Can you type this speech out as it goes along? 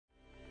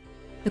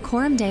The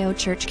Coram Deo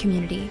Church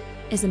community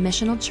is a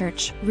missional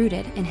church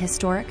rooted in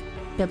historic,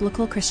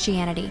 biblical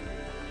Christianity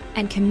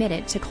and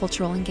committed to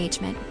cultural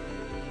engagement.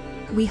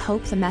 We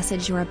hope the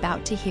message you're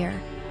about to hear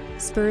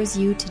spurs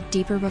you to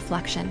deeper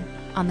reflection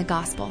on the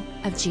gospel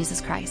of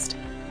Jesus Christ.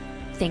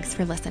 Thanks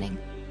for listening.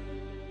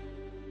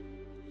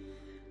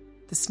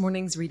 This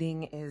morning's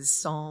reading is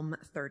Psalm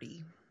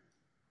 30.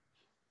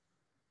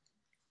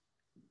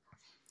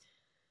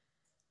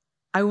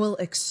 I will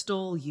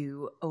extol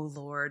you, O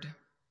Lord,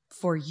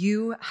 for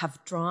you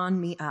have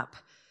drawn me up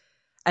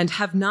and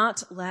have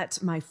not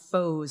let my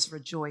foes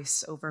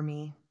rejoice over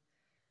me.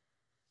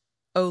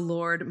 O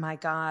Lord, my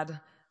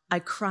God, I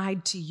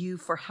cried to you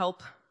for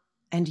help,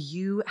 and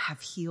you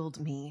have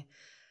healed me.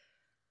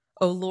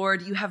 O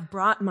Lord, you have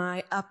brought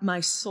up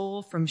my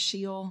soul from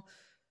Sheol.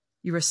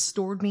 You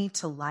restored me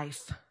to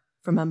life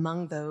from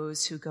among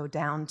those who go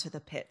down to the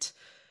pit.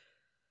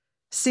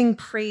 Sing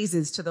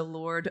praises to the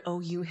Lord, O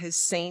you his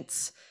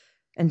saints,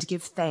 and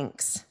give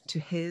thanks to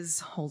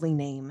his holy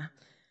name.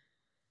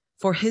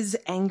 For his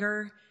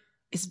anger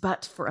is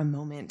but for a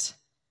moment,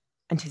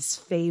 and his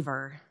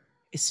favor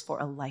is for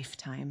a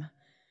lifetime.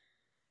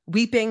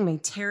 Weeping may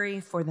tarry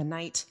for the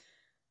night,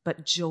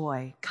 but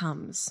joy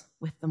comes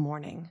with the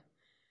morning.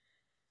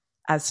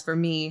 As for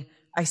me,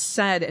 I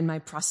said in my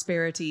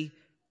prosperity,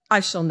 I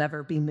shall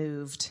never be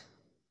moved.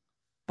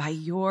 By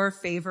your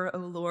favor, O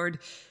Lord,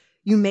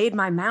 you made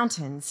my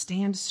mountain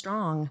stand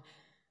strong.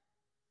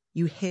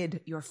 You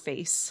hid your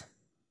face.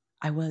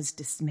 I was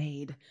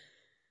dismayed.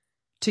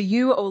 To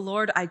you, O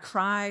Lord, I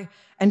cry,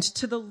 and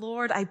to the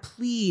Lord I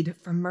plead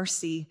for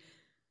mercy.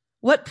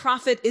 What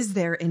profit is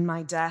there in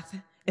my death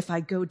if I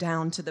go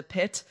down to the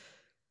pit?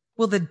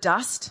 Will the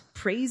dust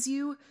praise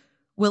you?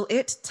 Will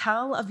it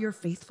tell of your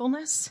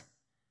faithfulness?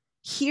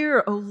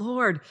 Hear, O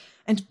Lord,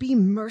 and be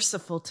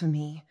merciful to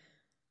me.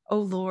 O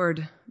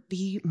Lord,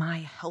 be my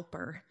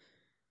helper.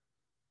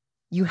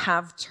 You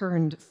have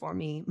turned for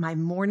me my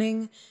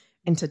mourning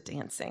into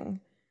dancing.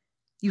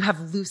 You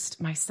have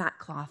loosed my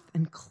sackcloth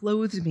and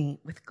clothed me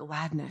with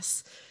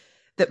gladness,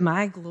 that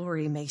my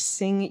glory may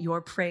sing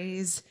your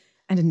praise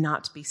and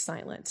not be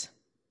silent.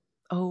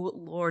 O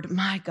Lord,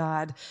 my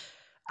God,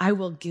 I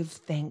will give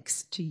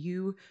thanks to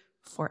you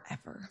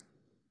forever.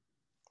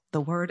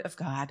 The word of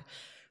God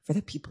for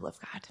the people of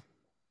God.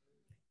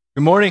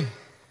 Good morning.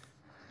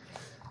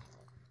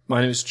 My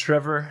name is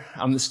Trevor.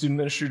 I'm the student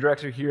ministry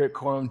director here at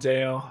Coram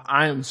Deo.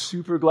 I am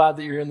super glad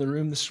that you're in the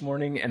room this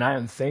morning, and I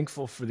am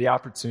thankful for the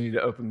opportunity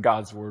to open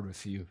God's Word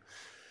with you.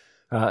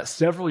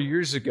 Several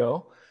years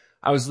ago,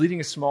 I was leading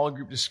a small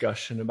group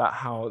discussion about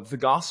how the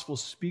gospel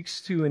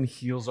speaks to and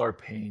heals our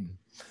pain,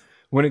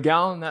 when a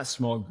gal in that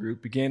small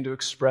group began to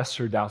express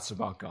her doubts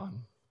about God.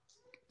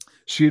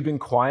 She had been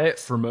quiet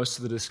for most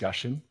of the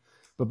discussion,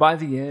 but by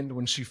the end,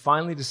 when she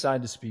finally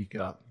decided to speak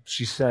up,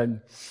 she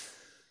said,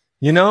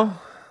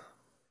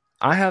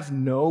 I have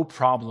no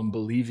problem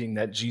believing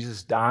that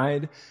Jesus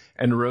died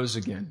and rose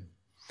again.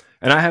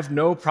 And I have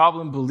no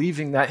problem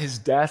believing that his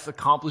death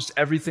accomplished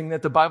everything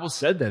that the Bible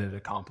said that it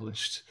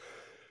accomplished.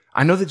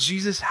 I know that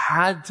Jesus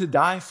had to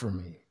die for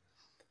me,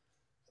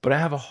 but I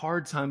have a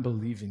hard time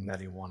believing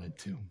that he wanted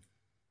to.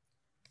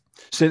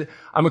 She said,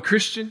 I'm a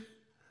Christian.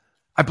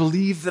 I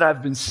believe that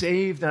I've been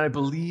saved and I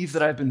believe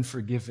that I've been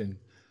forgiven.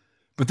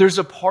 But there's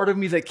a part of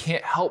me that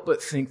can't help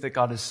but think that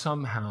God is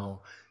somehow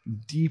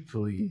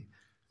deeply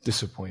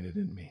disappointed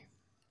in me.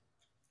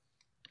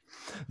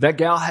 That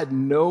gal had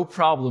no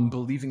problem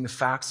believing the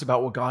facts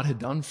about what God had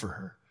done for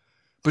her,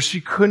 but she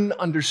couldn't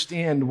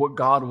understand what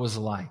God was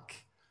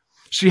like.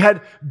 She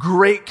had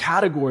great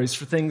categories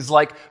for things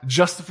like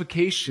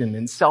justification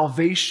and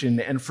salvation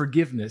and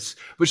forgiveness,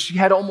 but she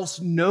had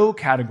almost no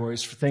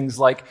categories for things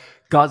like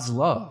God's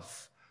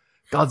love,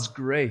 God's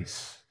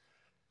grace,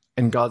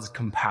 and God's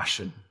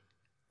compassion.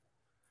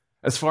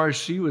 As far as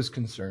she was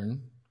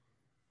concerned,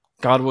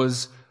 God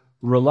was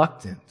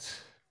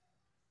reluctant,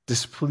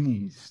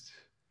 displeased,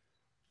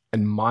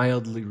 and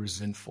mildly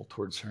resentful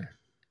towards her.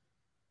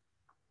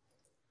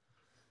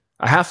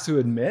 I have to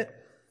admit,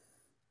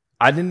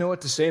 I didn't know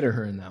what to say to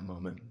her in that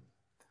moment.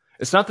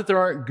 It's not that there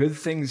aren't good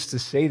things to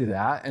say to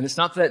that, and it's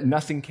not that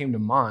nothing came to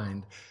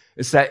mind.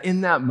 It's that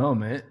in that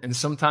moment, and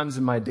sometimes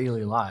in my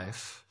daily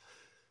life,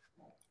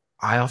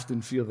 I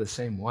often feel the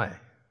same way.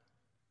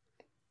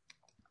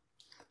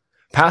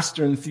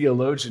 Pastor and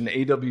theologian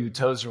A.W.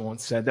 Tozer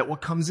once said that what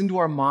comes into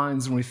our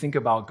minds when we think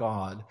about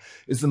God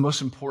is the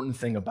most important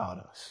thing about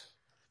us.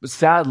 But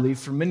sadly,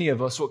 for many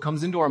of us, what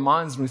comes into our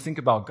minds when we think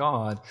about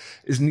God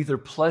is neither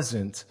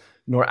pleasant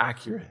nor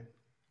accurate.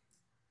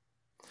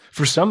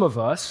 For some of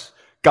us,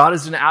 God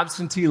is an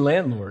absentee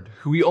landlord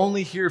who we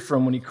only hear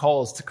from when he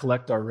calls to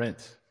collect our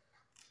rent.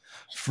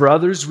 For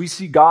others, we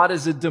see God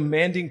as a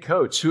demanding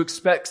coach who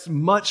expects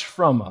much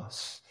from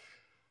us,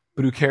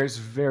 but who cares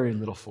very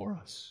little for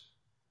us.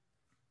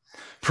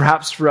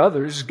 Perhaps for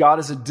others, God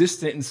is a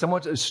distant and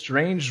somewhat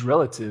estranged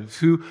relative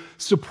who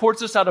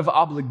supports us out of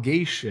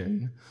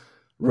obligation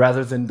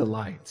rather than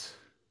delight.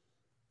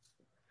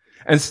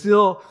 And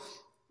still,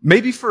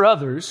 maybe for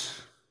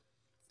others,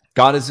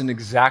 God is an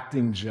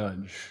exacting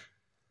judge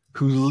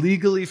who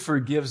legally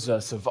forgives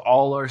us of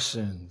all our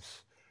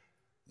sins,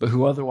 but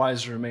who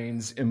otherwise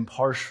remains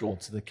impartial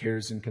to the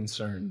cares and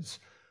concerns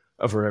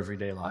of our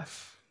everyday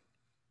life.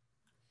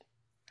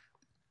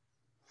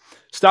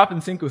 Stop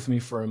and think with me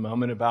for a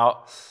moment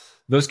about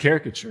those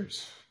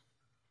caricatures.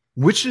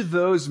 Which of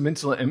those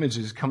mental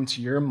images come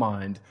to your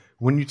mind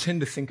when you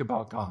tend to think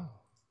about God?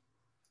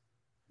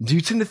 Do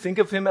you tend to think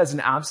of him as an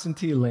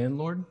absentee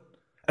landlord,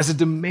 as a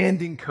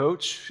demanding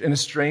coach, an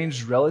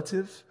estranged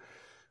relative,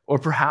 or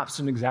perhaps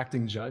an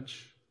exacting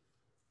judge?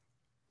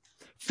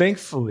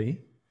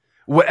 Thankfully,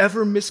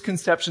 whatever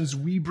misconceptions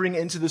we bring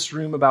into this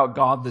room about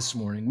God this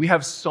morning, we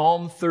have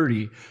Psalm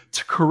 30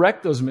 to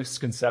correct those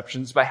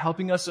misconceptions by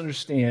helping us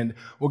understand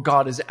what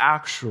God is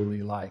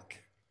actually like.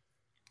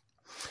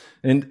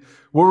 And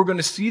what we're going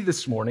to see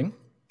this morning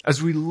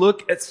as we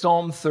look at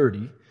Psalm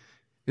 30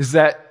 is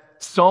that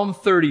Psalm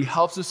 30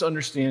 helps us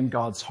understand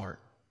God's heart.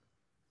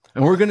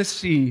 And we're going to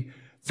see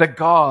that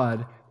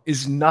God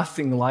is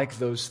nothing like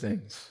those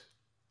things.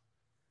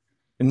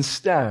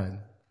 Instead,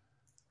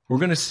 we're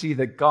going to see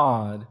that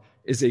God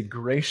is a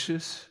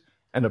gracious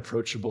and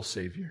approachable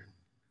Savior.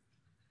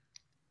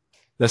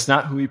 That's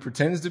not who he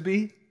pretends to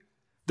be.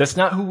 That's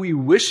not who we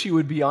wish he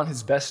would be on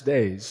his best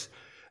days.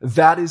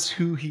 That is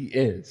who he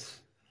is.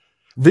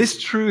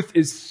 This truth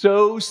is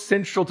so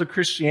central to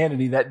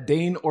Christianity that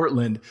Dane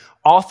Ortland,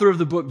 author of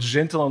the book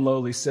Gentle and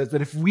Lowly, says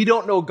that if we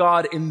don't know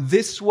God in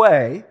this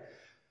way,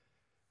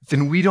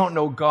 then we don't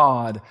know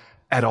God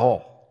at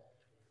all.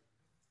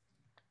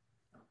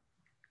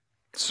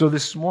 So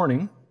this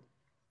morning,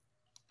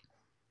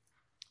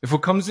 if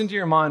what comes into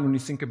your mind when you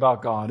think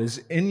about God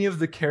is any of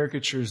the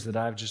caricatures that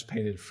I've just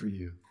painted for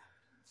you,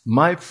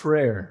 my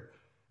prayer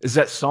is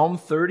that Psalm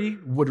 30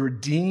 would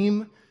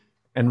redeem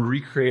and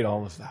recreate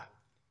all of that,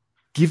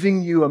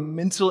 giving you a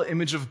mental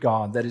image of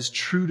God that is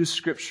true to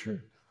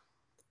Scripture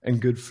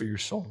and good for your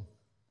soul.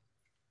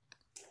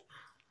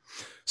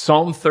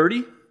 Psalm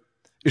 30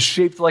 is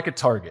shaped like a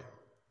target.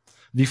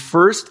 The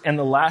first and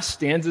the last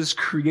stanzas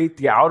create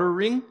the outer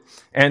ring,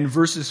 and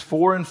verses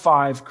 4 and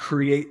 5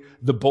 create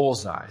the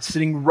bullseye,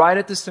 sitting right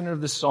at the center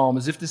of the psalm,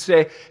 as if to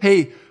say,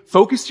 hey,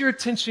 focus your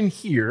attention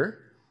here.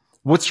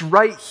 What's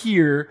right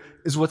here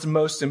is what's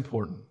most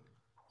important.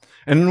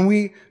 And when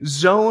we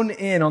zone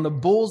in on the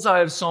bullseye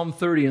of Psalm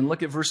 30 and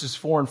look at verses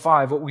 4 and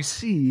 5, what we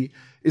see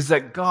is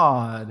that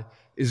God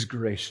is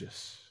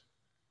gracious.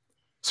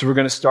 So we're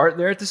going to start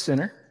there at the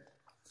center,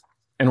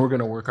 and we're going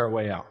to work our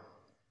way out.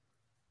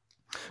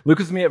 Look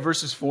with me at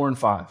verses 4 and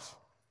 5.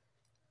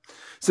 It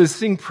says,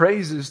 sing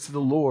praises to the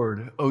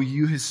Lord, O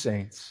you his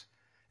saints,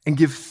 and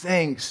give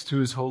thanks to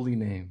his holy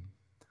name.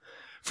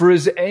 For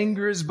his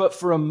anger is but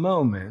for a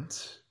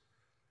moment,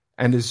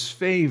 and his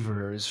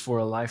favor is for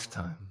a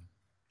lifetime.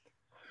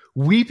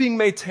 Weeping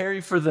may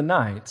tarry for the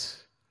night,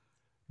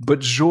 but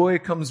joy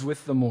comes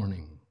with the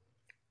morning.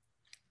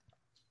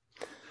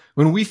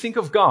 When we think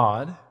of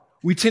God,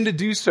 we tend to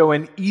do so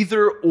in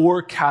either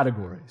or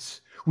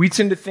categories. We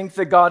tend to think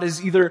that God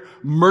is either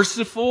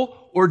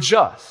merciful or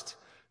just,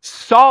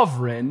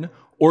 sovereign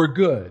or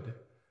good,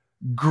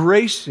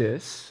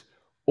 gracious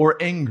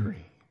or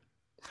angry.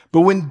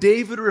 But when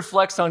David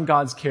reflects on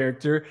God's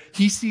character,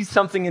 he sees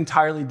something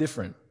entirely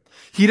different.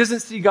 He doesn't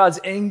see God's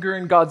anger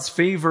and God's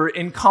favor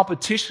in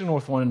competition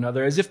with one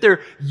another, as if they're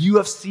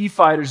UFC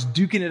fighters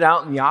duking it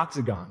out in the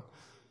octagon.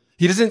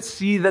 He doesn't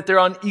see that they're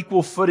on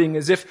equal footing,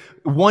 as if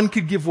one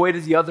could give way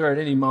to the other at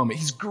any moment.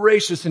 He's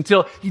gracious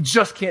until he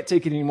just can't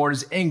take it anymore and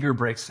his anger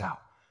breaks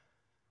out.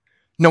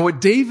 Now,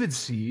 what David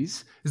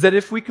sees is that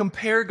if we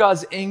compare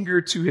God's anger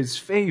to his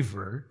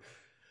favor,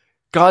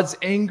 God's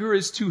anger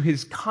is to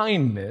his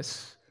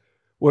kindness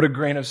what a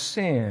grain of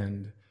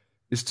sand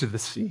is to the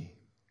sea.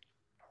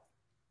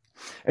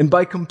 And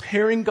by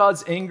comparing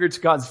God's anger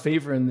to God's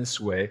favor in this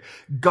way,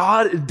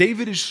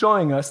 David is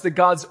showing us that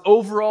God's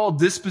overall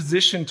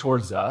disposition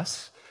towards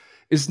us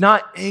is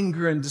not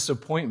anger and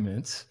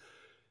disappointment,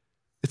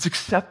 it's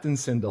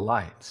acceptance and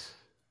delight.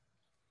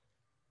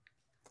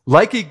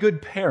 Like a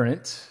good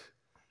parent,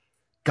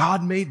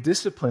 God may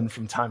discipline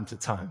from time to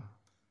time,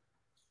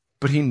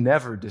 but he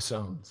never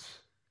disowns.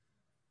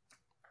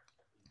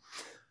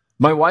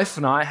 My wife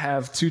and I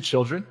have 2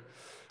 children.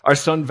 Our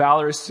son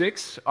Valor is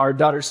 6, our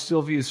daughter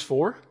Sylvie is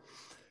 4.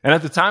 And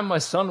at the time my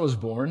son was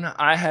born,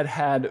 I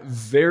had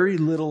very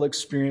little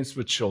experience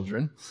with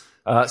children.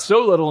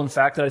 So little, in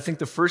fact, that I think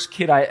the first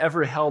kid I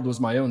ever held was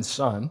my own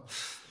son.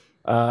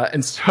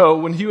 And so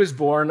when he was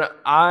born,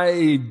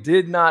 I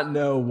did not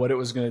know what it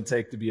was going to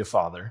take to be a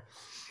father.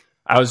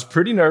 I was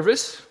pretty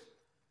nervous,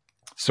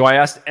 so I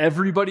asked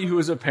everybody who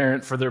was a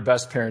parent for their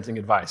best parenting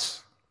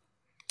advice.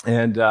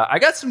 And I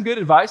got some good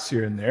advice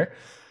here and there,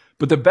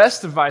 but the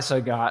best advice I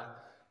got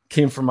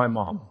came from my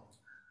mom.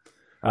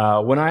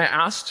 When I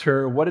asked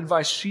her what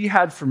advice she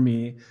had for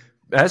me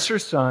as her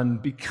son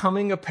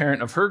becoming a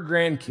parent of her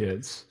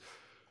grandkids,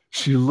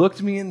 she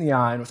looked me in the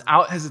eye and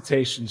without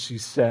hesitation, she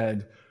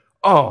said,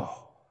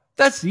 "Oh,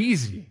 that's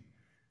easy.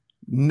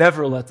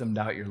 Never let them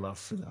doubt your love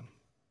for them."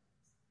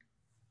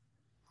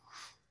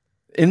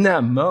 In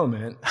that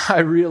moment, I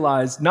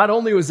realized not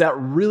only was that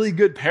really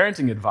good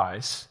parenting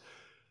advice,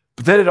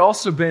 but that had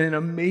also been an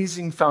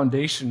amazing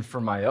foundation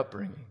for my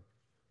upbringing.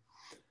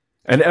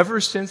 And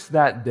ever since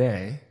that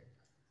day,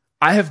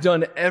 I have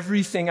done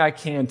everything I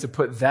can to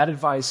put that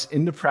advice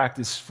into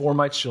practice for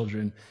my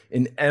children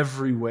in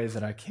every way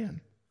that I can.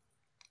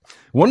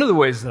 One of the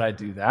ways that I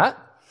do that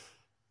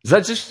is I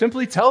just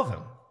simply tell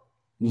them,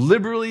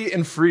 liberally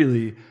and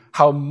freely,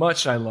 how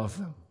much I love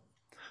them.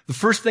 The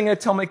first thing I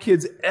tell my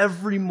kids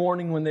every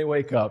morning when they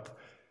wake up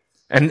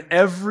and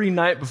every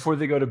night before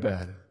they go to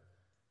bed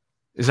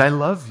is, I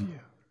love you.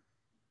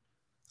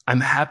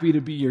 I'm happy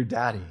to be your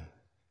daddy.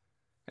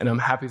 And I'm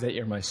happy that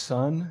you're my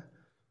son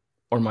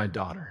or my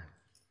daughter.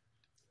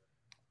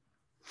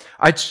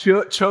 I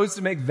chose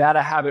to make that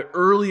a habit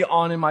early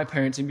on in my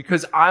parenting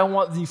because I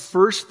want the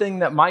first thing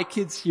that my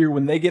kids hear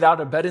when they get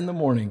out of bed in the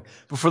morning,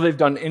 before they've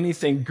done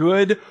anything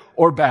good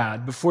or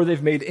bad, before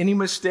they've made any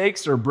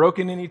mistakes or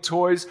broken any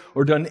toys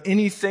or done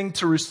anything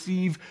to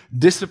receive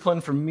discipline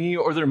from me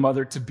or their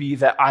mother, to be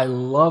that I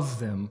love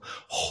them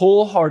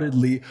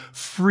wholeheartedly,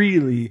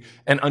 freely,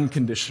 and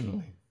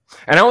unconditionally.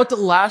 And I want the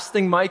last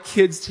thing my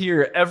kids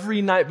hear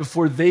every night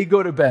before they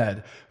go to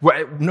bed,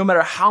 no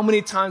matter how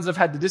many times I've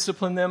had to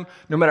discipline them,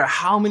 no matter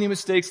how many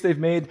mistakes they've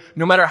made,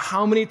 no matter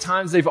how many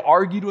times they've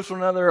argued with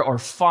one another or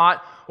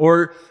fought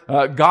or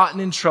gotten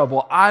in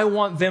trouble, I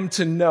want them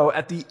to know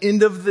at the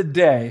end of the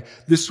day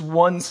this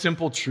one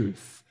simple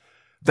truth,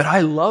 that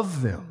I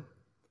love them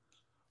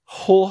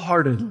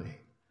wholeheartedly,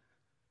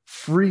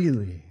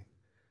 freely,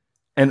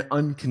 and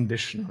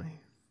unconditionally.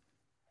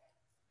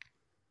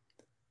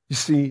 You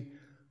see,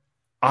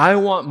 I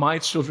want my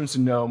children to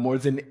know more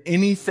than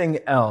anything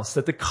else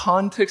that the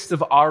context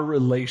of our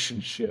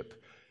relationship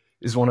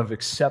is one of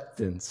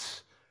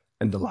acceptance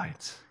and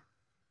delight.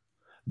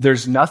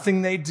 There's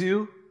nothing they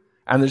do,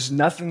 and there's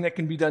nothing that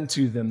can be done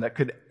to them that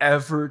could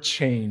ever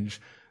change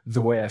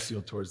the way I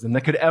feel towards them,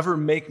 that could ever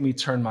make me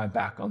turn my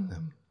back on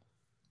them.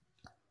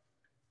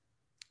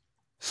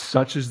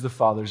 Such is the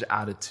Father's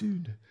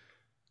attitude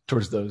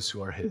towards those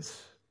who are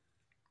His.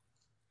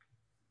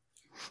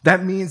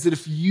 That means that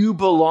if you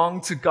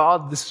belong to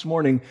God this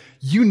morning,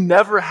 you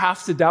never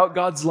have to doubt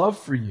God's love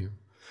for you.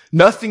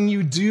 Nothing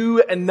you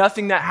do and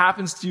nothing that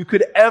happens to you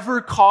could ever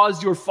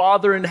cause your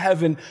Father in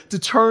heaven to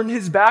turn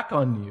His back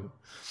on you.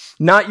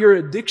 Not your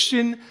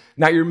addiction,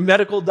 not your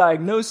medical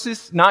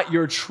diagnosis, not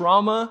your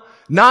trauma,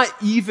 not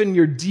even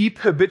your deep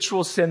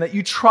habitual sin that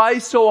you try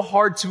so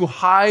hard to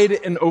hide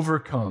and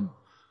overcome.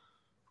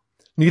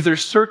 Neither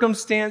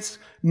circumstance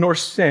nor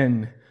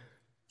sin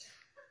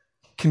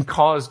can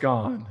cause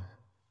God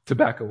to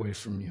back away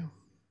from you.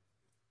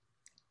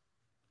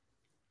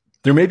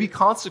 There may be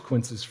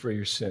consequences for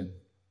your sin.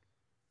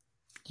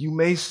 You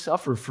may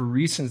suffer for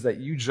reasons that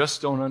you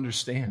just don't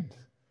understand.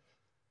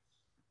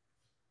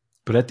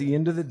 But at the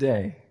end of the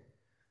day,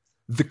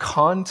 the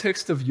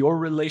context of your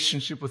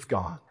relationship with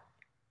God,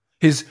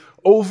 His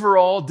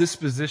overall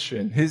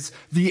disposition,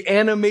 the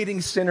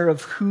animating center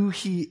of who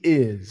He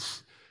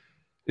is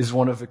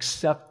one of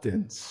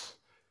acceptance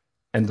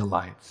and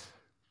delight.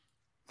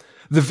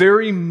 The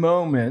very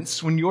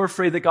moments when you're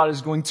afraid that God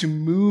is going to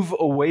move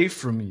away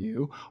from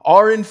you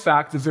are, in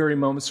fact, the very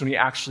moments when He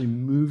actually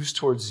moves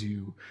towards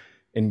you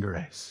in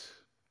grace.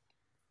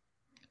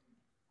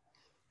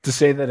 To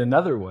say that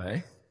another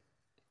way,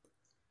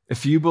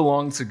 if you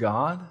belong to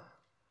God,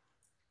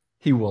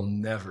 He will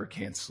never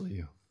cancel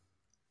you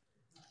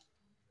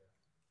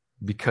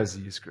because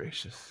He is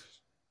gracious.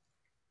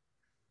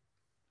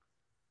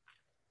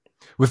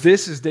 With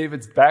this as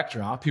David's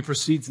backdrop, he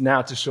proceeds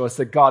now to show us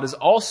that God is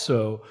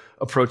also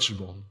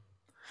approachable.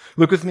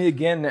 Look with me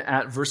again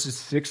at verses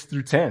 6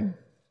 through 10.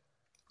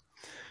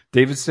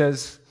 David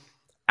says,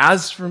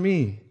 "As for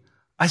me,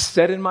 I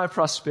said in my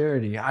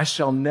prosperity, I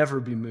shall never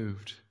be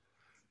moved.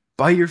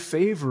 By your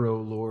favor, O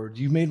Lord,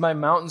 you made my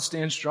mountain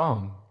stand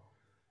strong.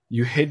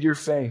 You hid your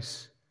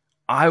face.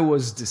 I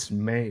was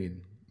dismayed.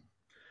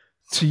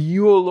 To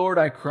you, O Lord,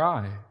 I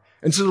cry,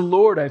 and to the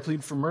Lord I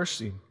plead for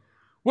mercy.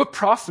 What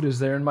profit is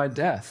there in my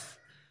death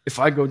if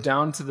I go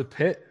down to the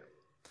pit?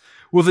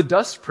 Will the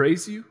dust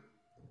praise you?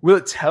 Will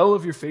it tell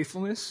of your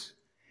faithfulness?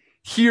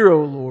 Hear,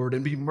 O Lord,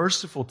 and be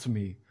merciful to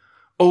me.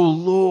 O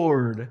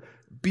Lord,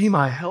 be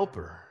my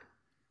helper."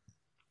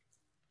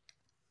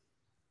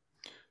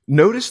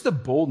 Notice the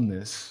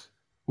boldness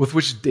with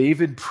which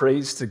David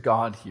prays to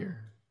God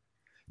here.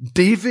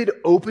 David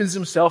opens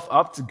himself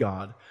up to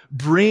God,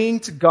 bringing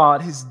to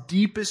God his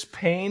deepest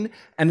pain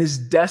and his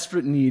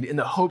desperate need in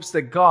the hopes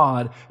that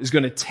God is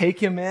going to take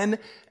him in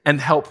and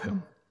help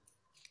him.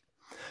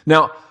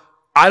 Now,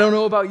 I don't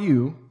know about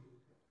you,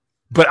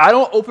 but I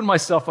don't open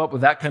myself up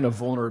with that kind of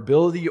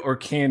vulnerability or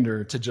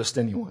candor to just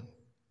anyone.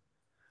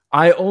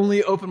 I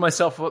only open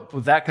myself up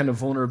with that kind of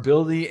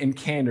vulnerability and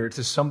candor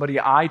to somebody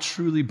I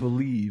truly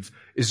believe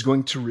is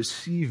going to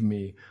receive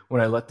me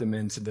when I let them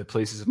into the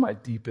places of my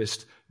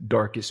deepest,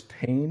 darkest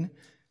pain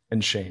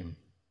and shame.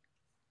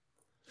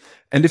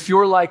 And if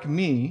you're like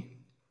me,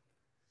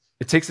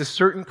 it takes a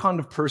certain kind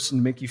of person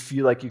to make you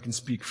feel like you can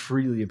speak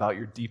freely about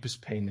your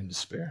deepest pain and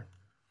despair.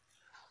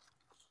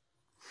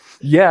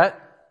 Yet,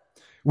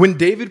 when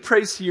David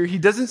prays here, he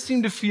doesn't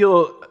seem to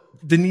feel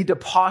the need to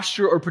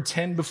posture or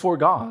pretend before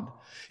God.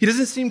 He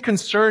doesn't seem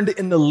concerned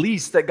in the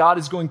least that God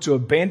is going to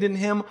abandon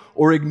him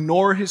or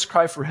ignore his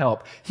cry for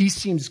help. He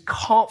seems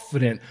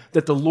confident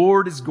that the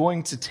Lord is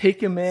going to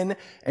take him in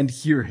and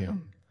hear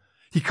him.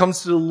 He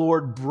comes to the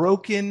Lord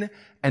broken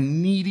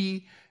and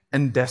needy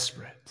and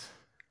desperate.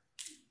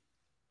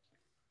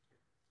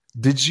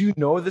 Did you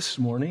know this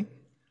morning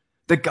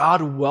that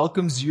God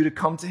welcomes you to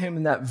come to him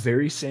in that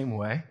very same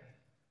way?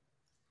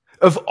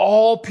 Of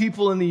all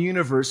people in the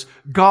universe,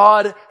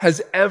 God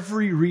has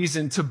every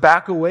reason to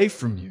back away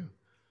from you.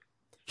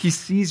 He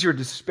sees your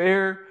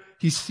despair.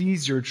 He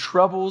sees your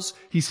troubles.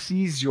 He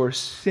sees your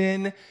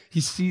sin.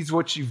 He sees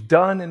what you've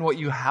done and what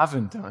you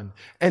haven't done.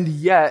 And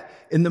yet,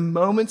 in the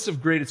moments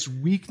of greatest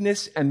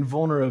weakness and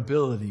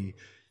vulnerability,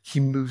 he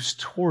moves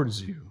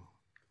towards you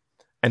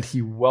and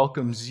he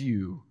welcomes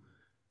you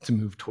to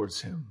move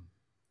towards him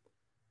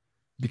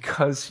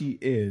because he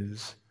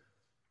is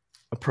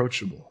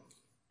approachable.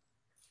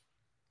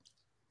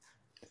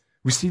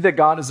 We see that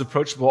God is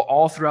approachable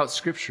all throughout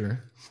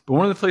Scripture, but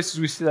one of the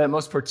places we see that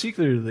most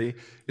particularly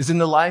is in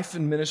the life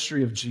and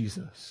ministry of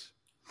Jesus.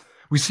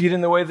 We see it in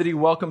the way that he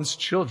welcomes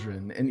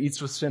children and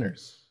eats with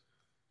sinners.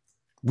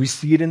 We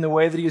see it in the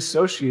way that he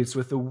associates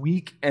with the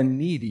weak and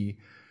needy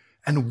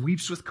and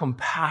weeps with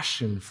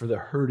compassion for the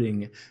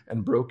hurting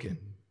and broken.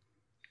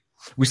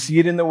 We see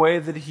it in the way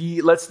that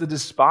he lets the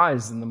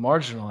despised and the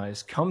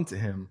marginalized come to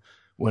him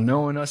when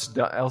no one else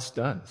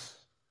does.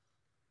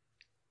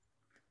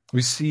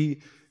 We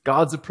see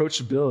God's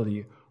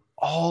approachability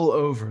all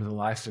over the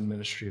life and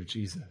ministry of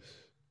Jesus.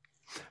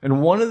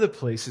 And one of the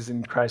places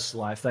in Christ's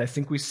life that I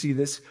think we see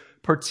this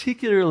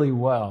particularly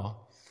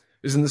well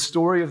is in the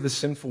story of the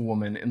sinful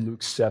woman in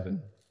Luke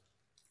 7.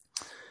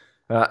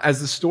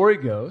 As the story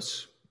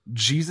goes,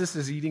 Jesus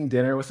is eating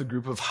dinner with a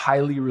group of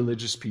highly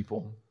religious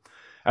people.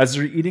 As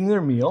they're eating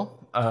their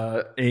meal,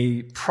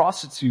 a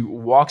prostitute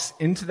walks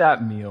into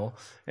that meal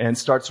and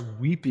starts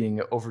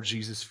weeping over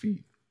Jesus'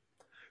 feet.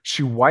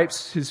 She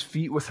wipes his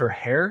feet with her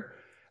hair,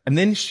 and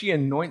then she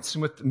anoints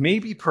him with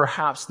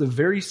perhaps the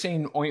very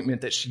same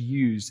ointment that she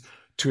used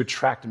to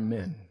attract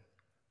men.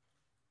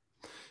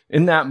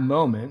 In that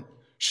moment,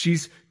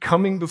 she's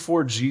coming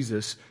before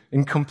Jesus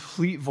in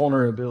complete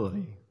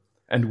vulnerability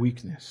and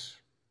weakness.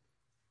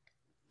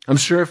 I'm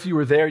sure if you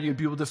were there, you'd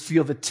be able to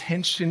feel the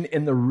tension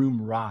in the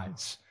room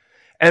rise.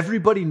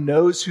 Everybody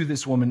knows who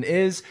this woman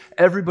is.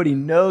 Everybody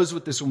knows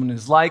what this woman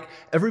is like.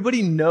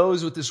 Everybody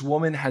knows what this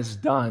woman has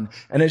done.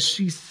 And as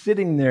she's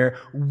sitting there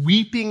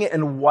weeping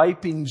and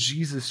wiping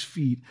Jesus'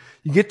 feet,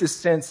 you get the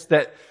sense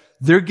that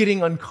they're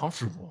getting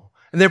uncomfortable.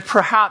 And they're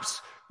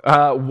perhaps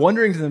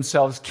wondering to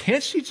themselves,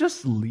 can't she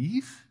just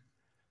leave?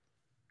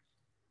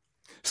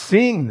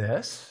 Seeing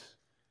this,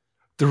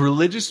 the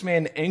religious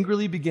man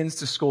angrily begins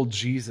to scold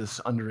Jesus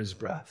under his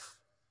breath.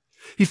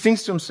 He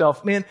thinks to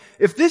himself, man,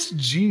 if this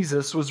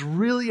Jesus was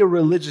really a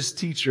religious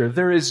teacher,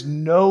 there is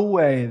no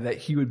way that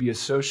he would be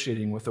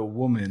associating with a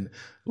woman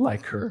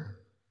like her.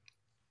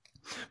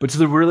 But to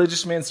the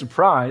religious man's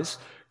surprise,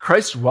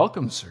 Christ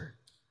welcomes her.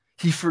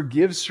 He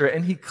forgives her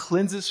and he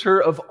cleanses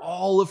her of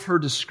all of her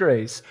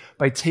disgrace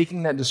by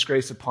taking that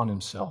disgrace upon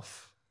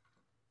himself.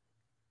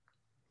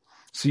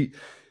 See,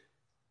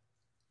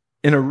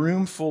 in a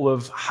room full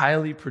of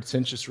highly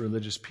pretentious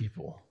religious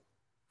people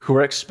who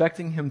are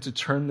expecting him to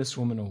turn this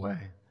woman away,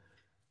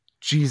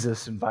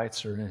 Jesus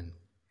invites her in.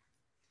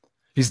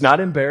 He's not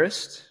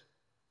embarrassed.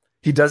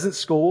 He doesn't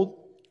scold.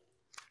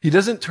 He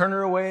doesn't turn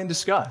her away in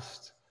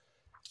disgust.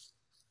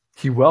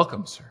 He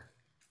welcomes her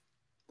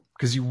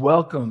because he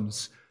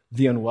welcomes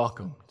the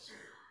unwelcomed.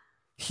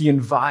 He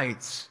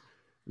invites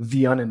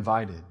the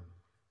uninvited.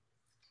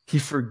 He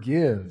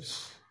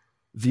forgives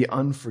the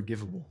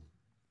unforgivable.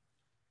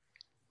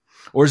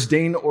 Or as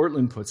Dane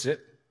Ortlund puts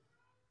it,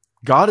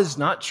 God is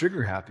not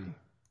trigger happy.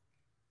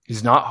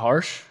 He's not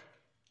harsh.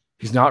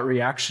 He's not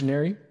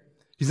reactionary.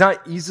 He's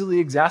not easily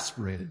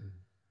exasperated.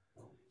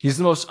 He's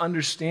the most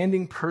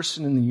understanding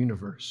person in the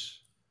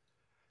universe.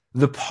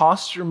 The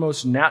posture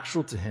most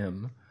natural to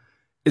him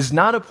is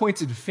not a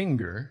pointed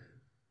finger,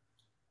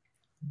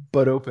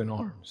 but open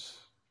arms.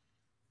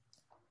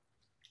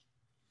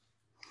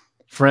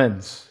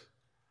 Friends,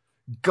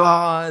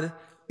 God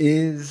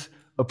is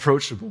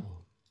approachable.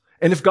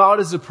 And if God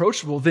is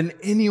approachable, then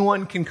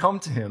anyone can come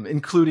to him,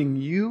 including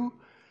you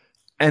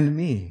and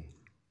me.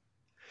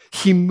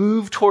 He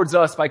moved towards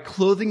us by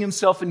clothing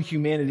himself in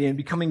humanity and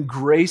becoming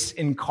grace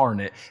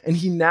incarnate. And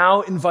he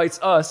now invites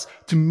us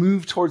to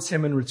move towards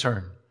him in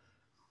return.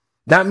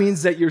 That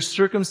means that your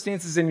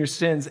circumstances and your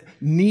sins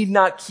need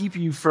not keep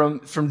you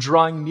from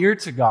drawing near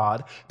to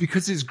God,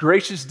 because his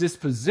gracious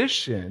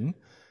disposition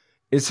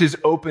is his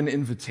open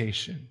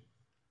invitation.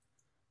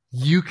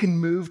 You can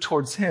move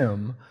towards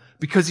him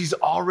because he's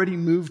already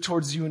moved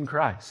towards you in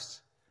Christ.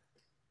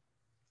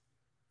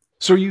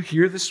 So are you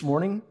here this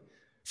morning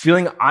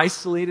feeling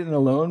isolated and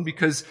alone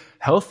because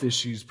health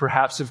issues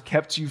perhaps have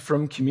kept you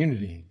from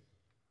community?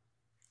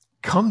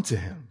 Come to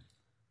him.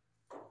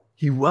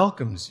 He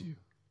welcomes you.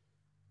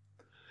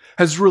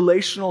 Has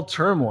relational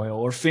turmoil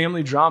or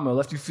family drama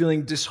left you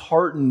feeling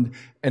disheartened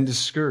and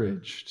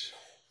discouraged?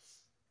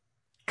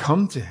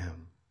 Come to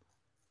him.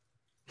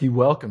 He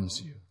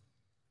welcomes you.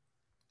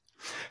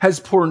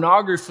 Has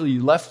pornography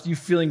left you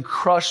feeling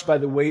crushed by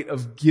the weight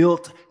of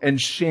guilt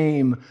and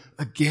shame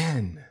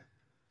again?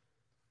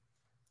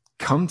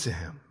 Come to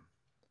him.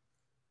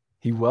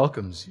 He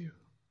welcomes you.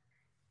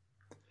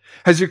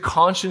 Has your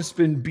conscience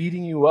been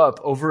beating you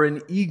up over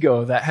an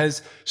ego that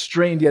has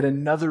strained yet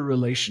another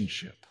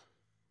relationship?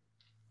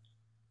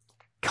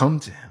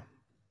 Come to him.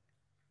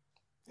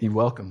 He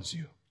welcomes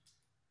you.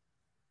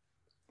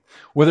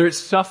 Whether it's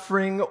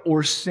suffering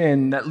or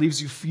sin that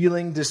leaves you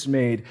feeling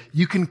dismayed,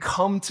 you can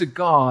come to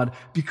God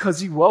because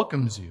he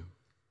welcomes you.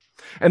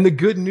 And the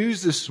good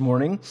news this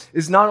morning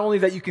is not only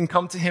that you can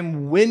come to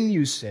him when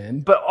you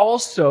sin, but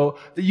also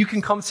that you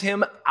can come to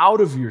him out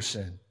of your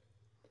sin.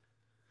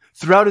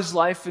 Throughout his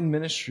life and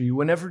ministry,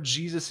 whenever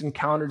Jesus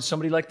encountered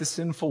somebody like the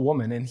sinful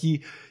woman and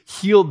he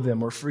healed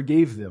them or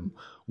forgave them,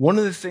 one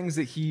of the things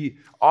that he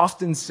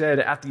often said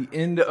at the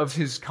end of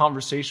his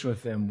conversation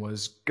with them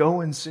was,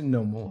 "Go and sin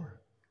no more."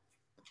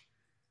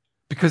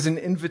 Because an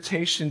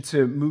invitation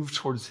to move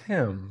towards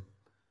him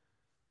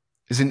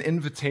is an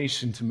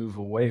invitation to move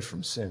away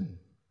from sin.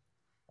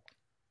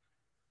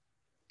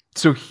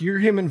 So hear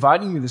him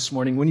inviting you this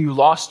morning when you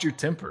lost your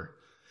temper,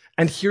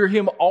 and hear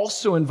him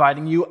also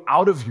inviting you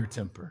out of your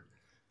temper.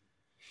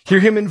 Hear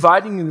him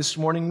inviting you this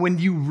morning when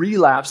you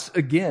relapse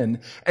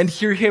again, and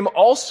hear him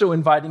also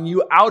inviting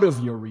you out of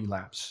your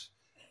relapse.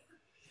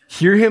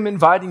 Hear him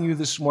inviting you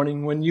this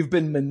morning when you've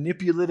been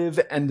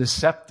manipulative and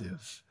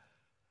deceptive,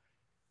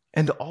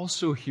 and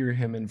also hear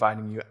him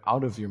inviting you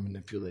out of your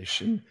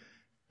manipulation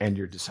and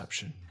your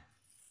deception.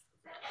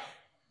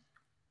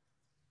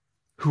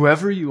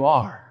 Whoever you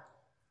are,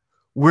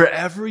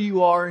 wherever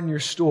you are in your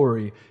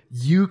story,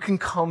 you can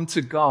come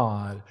to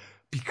God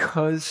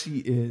because he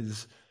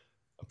is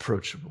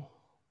approachable.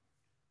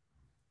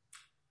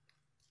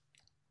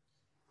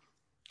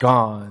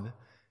 God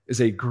is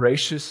a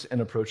gracious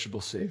and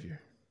approachable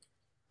Savior.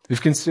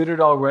 We've considered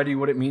already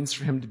what it means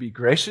for him to be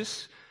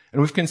gracious,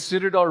 and we've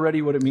considered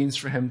already what it means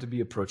for him to be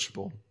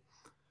approachable.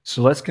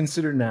 So let's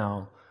consider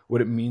now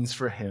what it means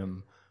for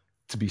him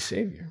to be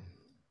Savior.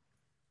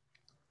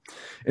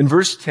 In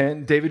verse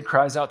 10, David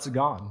cries out to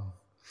God.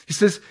 He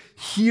says,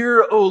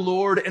 "Hear, O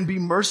Lord, and be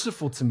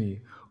merciful to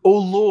me. O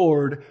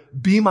Lord,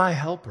 be my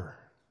helper."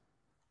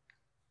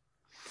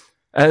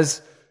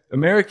 As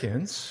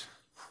Americans,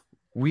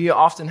 we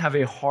often have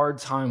a hard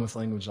time with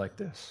language like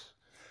this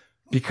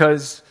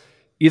because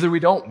either we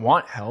don't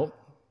want help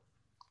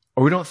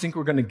or we don't think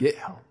we're going to get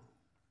help.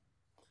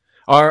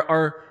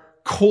 Our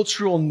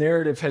cultural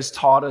narrative has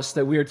taught us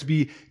that we are to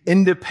be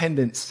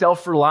independent,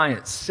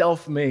 self-reliant,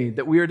 self-made,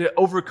 that we are to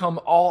overcome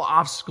all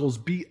obstacles,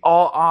 beat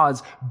all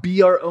odds,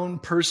 be our own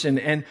person,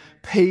 and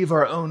pave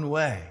our own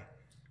way.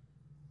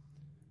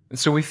 And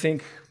so we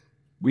think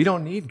we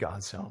don't need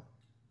God's help,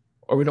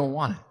 or we don't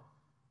want it.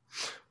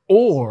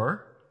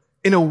 Or,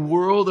 in a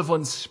world of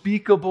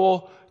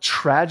unspeakable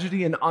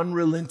tragedy and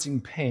unrelenting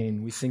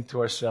pain, we think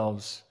to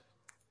ourselves,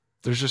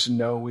 there's just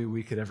no way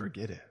we could ever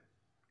get it.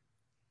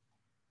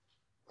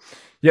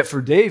 Yet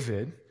for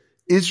David,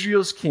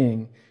 Israel's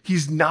king,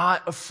 he's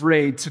not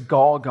afraid to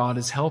call God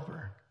his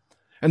helper.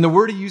 And the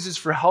word he uses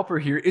for helper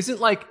here isn't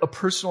like a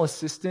personal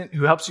assistant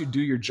who helps you do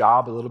your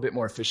job a little bit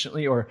more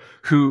efficiently or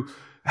who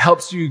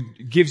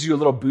gives you a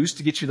little boost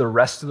to get you the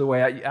rest of the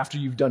way after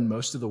you've done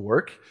most of the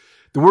work.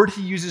 The word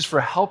he uses for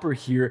helper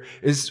here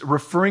is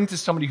referring to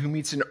somebody who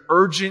meets an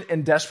urgent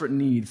and desperate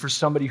need for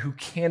somebody who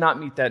cannot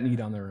meet that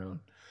need on their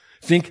own.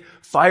 Think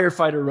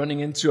firefighter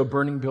running into a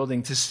burning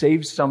building to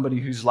save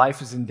somebody whose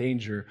life is in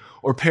danger,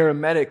 or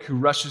paramedic who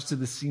rushes to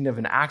the scene of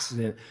an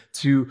accident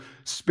to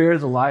spare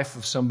the life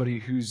of somebody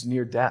who's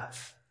near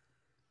death.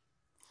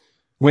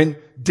 When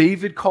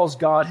David calls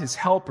God his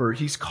helper,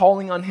 he's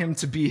calling on him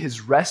to be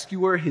his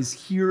rescuer, his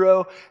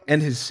hero,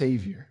 and his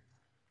savior.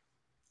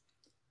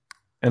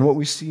 And what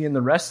we see in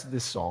the rest of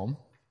this psalm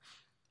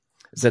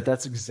is that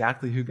that's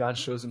exactly who God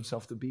shows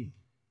himself to be.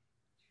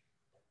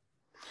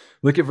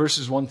 Look at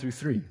verses 1 through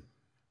 3.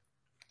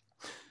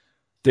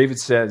 David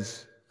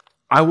says,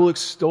 "I will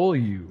extol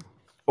you,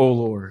 O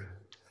Lord,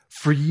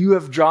 for you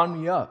have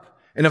drawn me up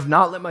and have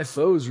not let my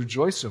foes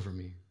rejoice over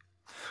me.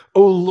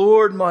 O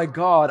Lord, my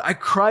God, I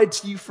cried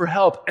to you for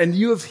help, and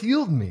you have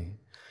healed me.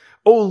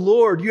 O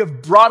Lord, you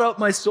have brought up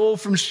my soul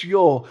from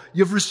Sheol.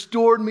 You have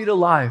restored me to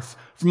life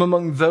from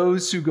among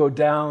those who go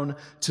down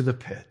to the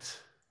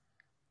pit."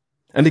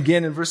 And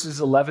again in verses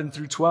 11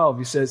 through 12,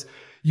 he says,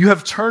 "You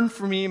have turned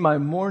for me my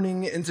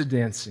mourning into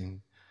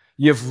dancing.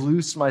 You have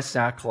loosed my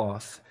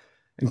sackcloth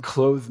and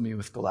clothed me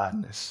with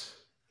gladness,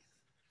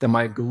 that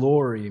my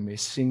glory may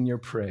sing your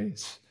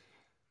praise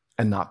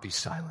and not be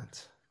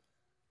silent."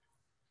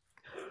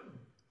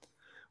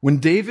 When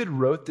David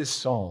wrote this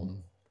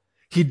psalm,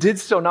 he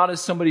did so not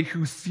as somebody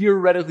who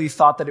theoretically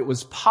thought that it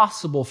was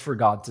possible for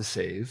God to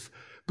save,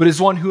 but as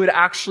one who had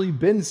actually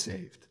been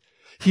saved.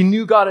 He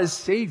knew God as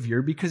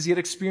Savior because he had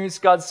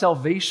experienced God's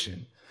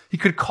salvation. He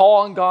could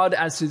call on God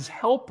as his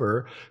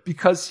helper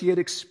because he had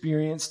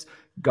experienced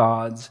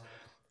God's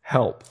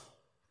help.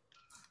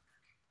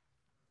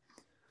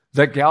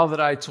 That gal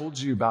that I told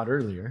you about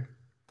earlier,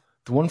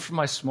 the one from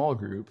my small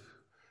group,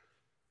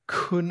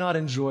 could not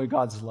enjoy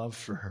God's love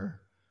for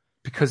her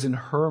because in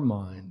her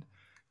mind,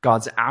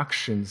 God's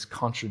actions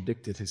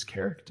contradicted his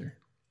character.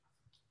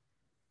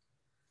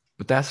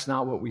 But that's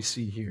not what we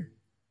see here.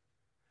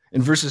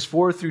 In verses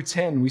 4 through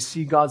 10, we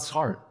see God's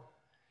heart.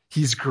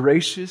 He's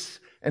gracious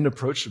and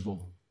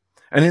approachable.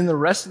 And in the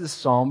rest of the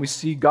psalm, we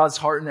see God's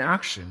heart in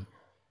action.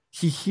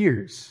 He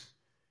hears,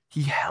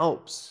 he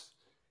helps,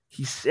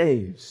 he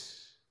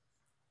saves.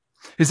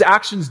 His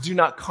actions do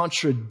not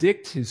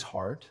contradict his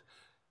heart,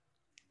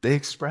 they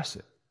express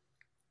it.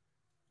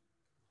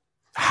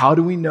 How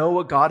do we know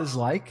what God is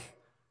like?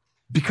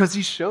 Because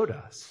he showed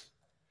us.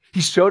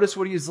 He showed us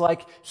what he is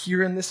like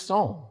here in this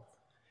psalm.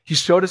 He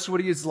showed us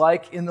what he is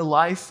like in the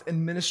life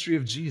and ministry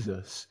of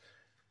Jesus.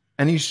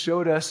 And he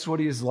showed us what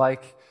he is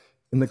like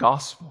in the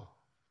gospel.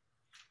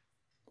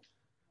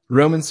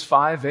 Romans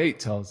 5:8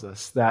 tells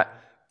us that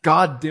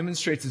God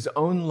demonstrates his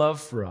own love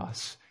for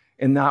us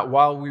in that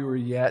while we were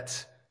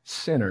yet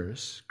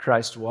sinners,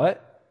 Christ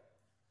what?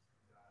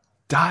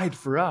 Died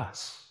for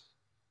us.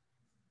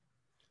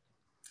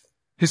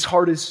 His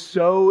heart is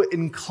so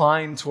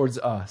inclined towards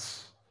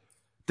us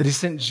that he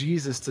sent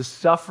Jesus to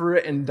suffer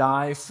and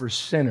die for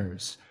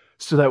sinners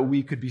so that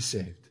we could be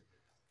saved.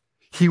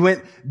 He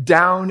went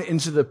down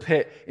into the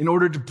pit in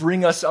order to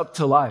bring us up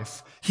to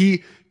life.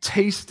 He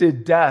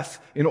tasted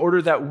death in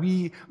order that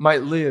we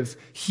might live.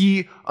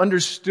 He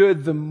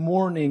understood the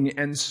mourning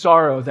and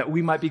sorrow that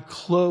we might be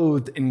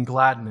clothed in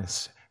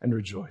gladness and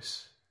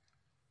rejoice.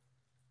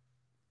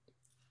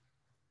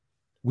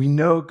 We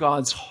know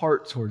God's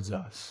heart towards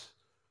us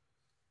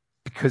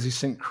because he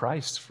sent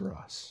Christ for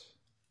us.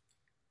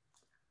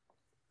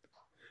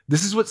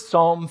 This is what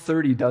Psalm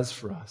 30 does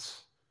for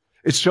us.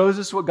 It shows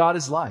us what God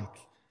is like.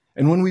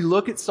 And when we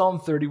look at Psalm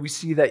 30, we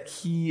see that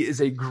he is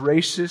a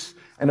gracious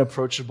and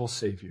approachable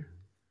Savior.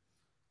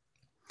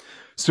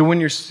 So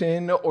when your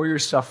sin or your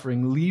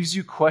suffering leaves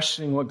you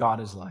questioning what God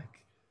is like,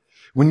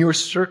 when your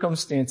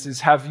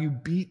circumstances have you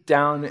beat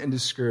down and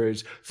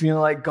discouraged,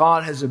 feeling like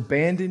God has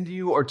abandoned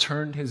you or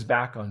turned his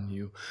back on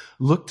you,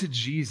 look to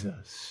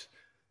Jesus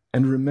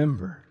and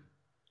remember,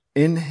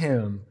 in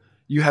him,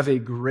 you have a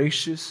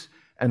gracious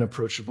and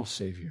approachable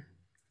Savior.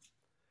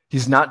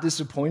 He's not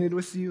disappointed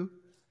with you.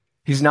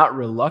 He's not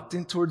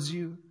reluctant towards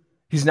you.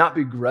 He's not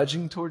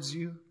begrudging towards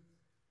you.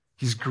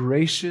 He's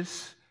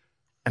gracious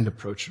and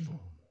approachable.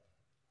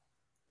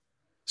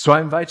 So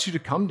I invite you to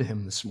come to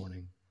him this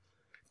morning.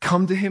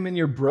 Come to him in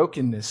your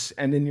brokenness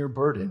and in your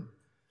burden.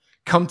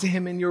 Come to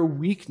him in your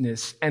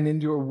weakness and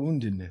in your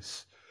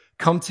woundedness.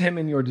 Come to him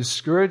in your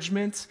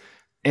discouragement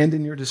and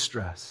in your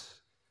distress.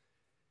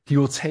 He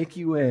will take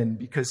you in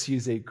because he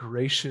is a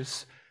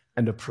gracious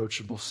and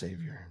approachable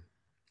Savior.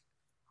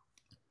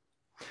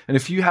 And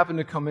if you happen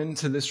to come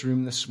into this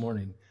room this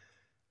morning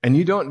and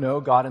you don't know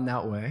God in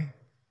that way,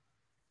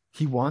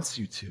 he wants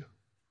you to.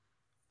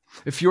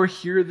 If you're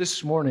here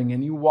this morning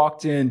and you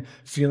walked in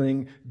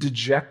feeling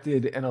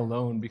dejected and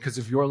alone because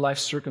of your life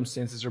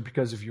circumstances or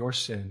because of your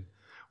sin,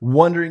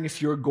 wondering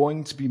if you're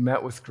going to be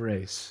met with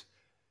grace,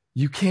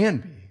 you can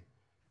be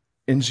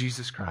in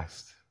Jesus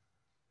Christ.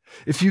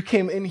 If you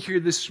came in here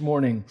this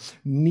morning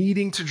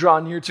needing to draw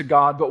near to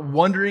God, but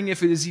wondering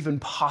if it is even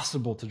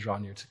possible to draw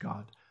near to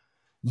God,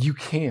 you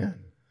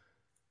can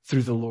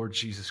through the Lord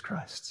Jesus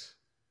Christ.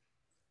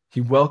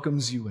 He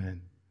welcomes you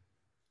in.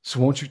 So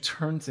won't you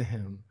turn to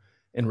him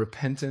in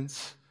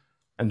repentance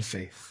and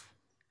faith?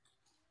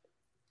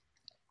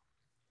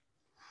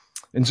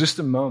 In just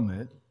a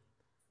moment,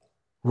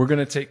 we're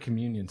going to take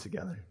communion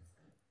together.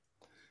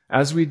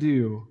 As we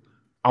do,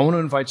 I want to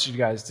invite you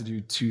guys to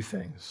do two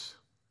things.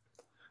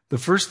 The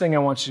first thing I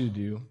want you to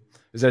do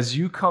is as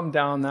you come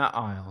down that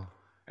aisle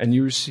and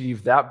you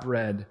receive that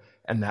bread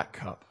and that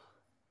cup,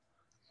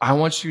 I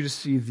want you to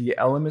see the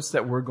elements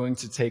that we're going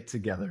to take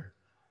together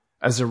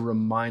as a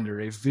reminder,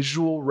 a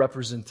visual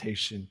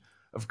representation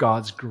of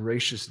God's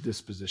gracious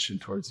disposition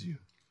towards you.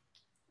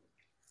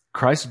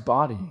 Christ's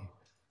body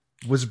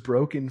was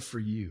broken for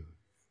you.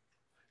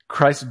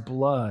 Christ's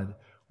blood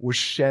was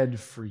shed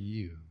for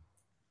you,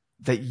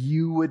 that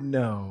you would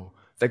know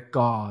that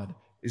God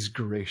is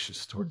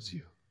gracious towards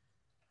you.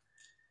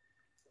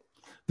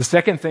 The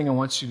second thing I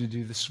want you to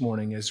do this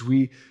morning as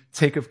we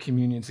take of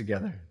communion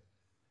together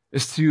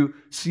is to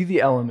see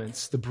the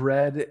elements, the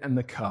bread and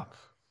the cup,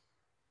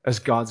 as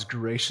God's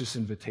gracious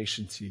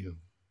invitation to you.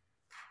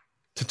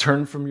 To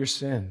turn from your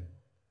sin,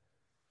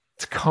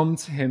 to come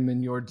to him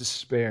in your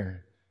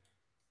despair,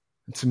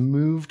 and to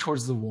move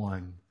towards the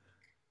one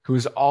who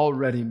has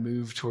already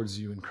moved towards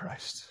you in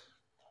Christ.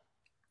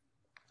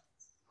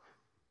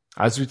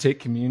 As we take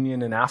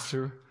communion and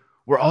after,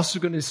 we're also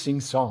going to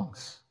sing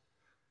songs.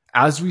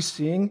 As we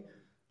sing,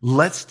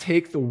 let's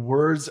take the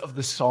words of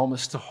the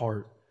psalmist to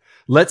heart.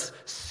 Let's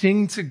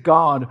sing to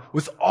God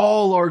with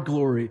all our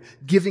glory,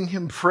 giving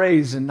him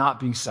praise and not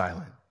being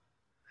silent.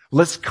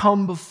 Let's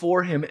come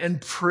before him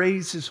and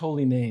praise his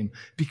holy name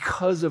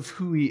because of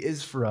who he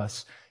is for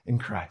us in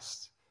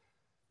Christ.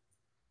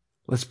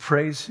 Let's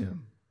praise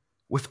him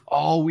with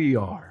all we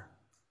are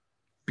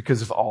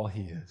because of all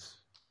he is.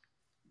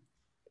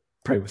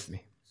 Pray with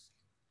me.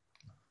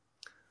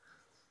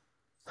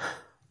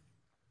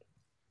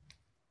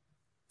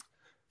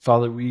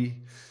 Father, we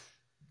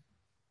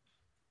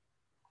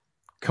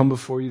come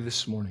before you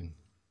this morning,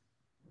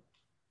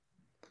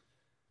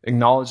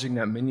 acknowledging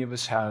that many of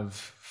us have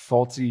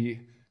faulty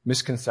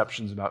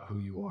misconceptions about who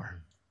you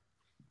are.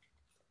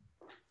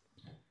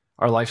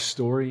 Our life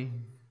story,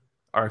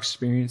 our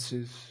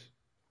experiences,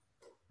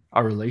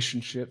 our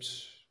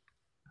relationships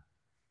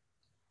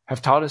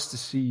have taught us to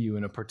see you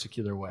in a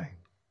particular way.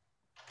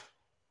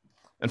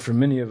 And for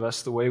many of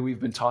us, the way we've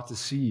been taught to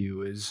see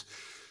you is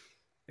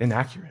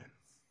inaccurate.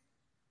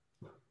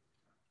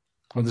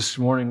 Well, this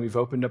morning we've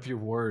opened up your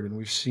word and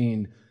we've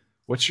seen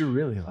what you're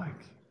really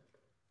like.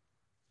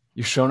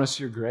 You've shown us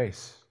your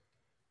grace.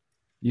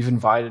 You've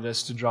invited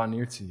us to draw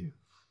near to you.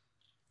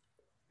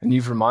 And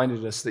you've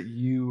reminded us that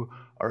you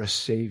are a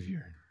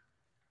Savior.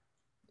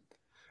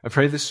 I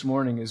pray this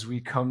morning as we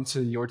come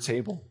to your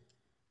table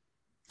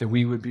that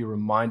we would be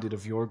reminded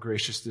of your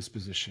gracious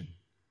disposition,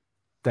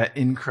 that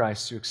in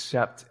Christ you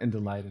accept and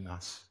delight in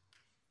us.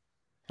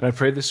 And I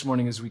pray this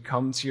morning as we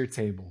come to your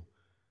table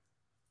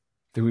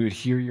that we would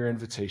hear your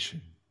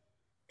invitation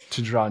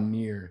to draw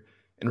near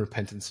in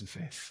repentance and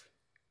faith.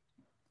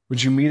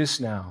 Would you meet us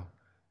now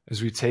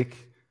as we take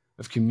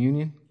of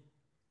communion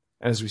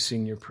and as we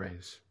sing your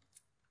praise?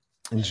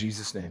 In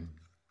Jesus' name,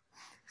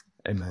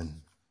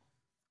 amen.